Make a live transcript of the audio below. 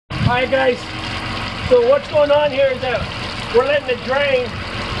Alright guys, so what's going on here is that we're letting it drain.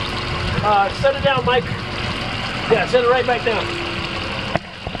 Set it down, Mike. Yeah, set it right back down.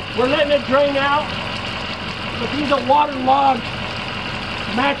 We're letting it drain out, but these are waterlogged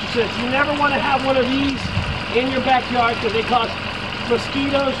mattresses. You never want to have one of these in your backyard because they cause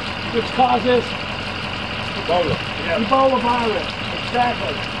mosquitoes, which causes Ebola virus.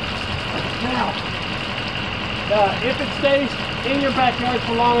 Exactly. Now, if it stays in your backyard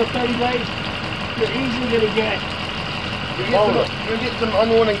for longer than 30 days, you're easily going to get Ebola. You're going to get some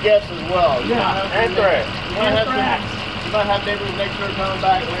unwanted guests as well. Yeah. Anthrax. Anthrax. You might have neighbors next door coming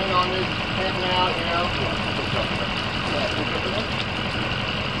back, laying on this, camping out, you know.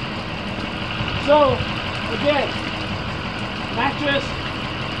 So, again, mattress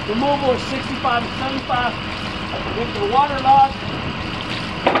removal is 65 to 75. If they're waterlogged,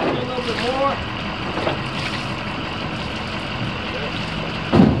 a little bit more.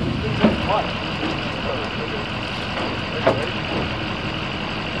 Water.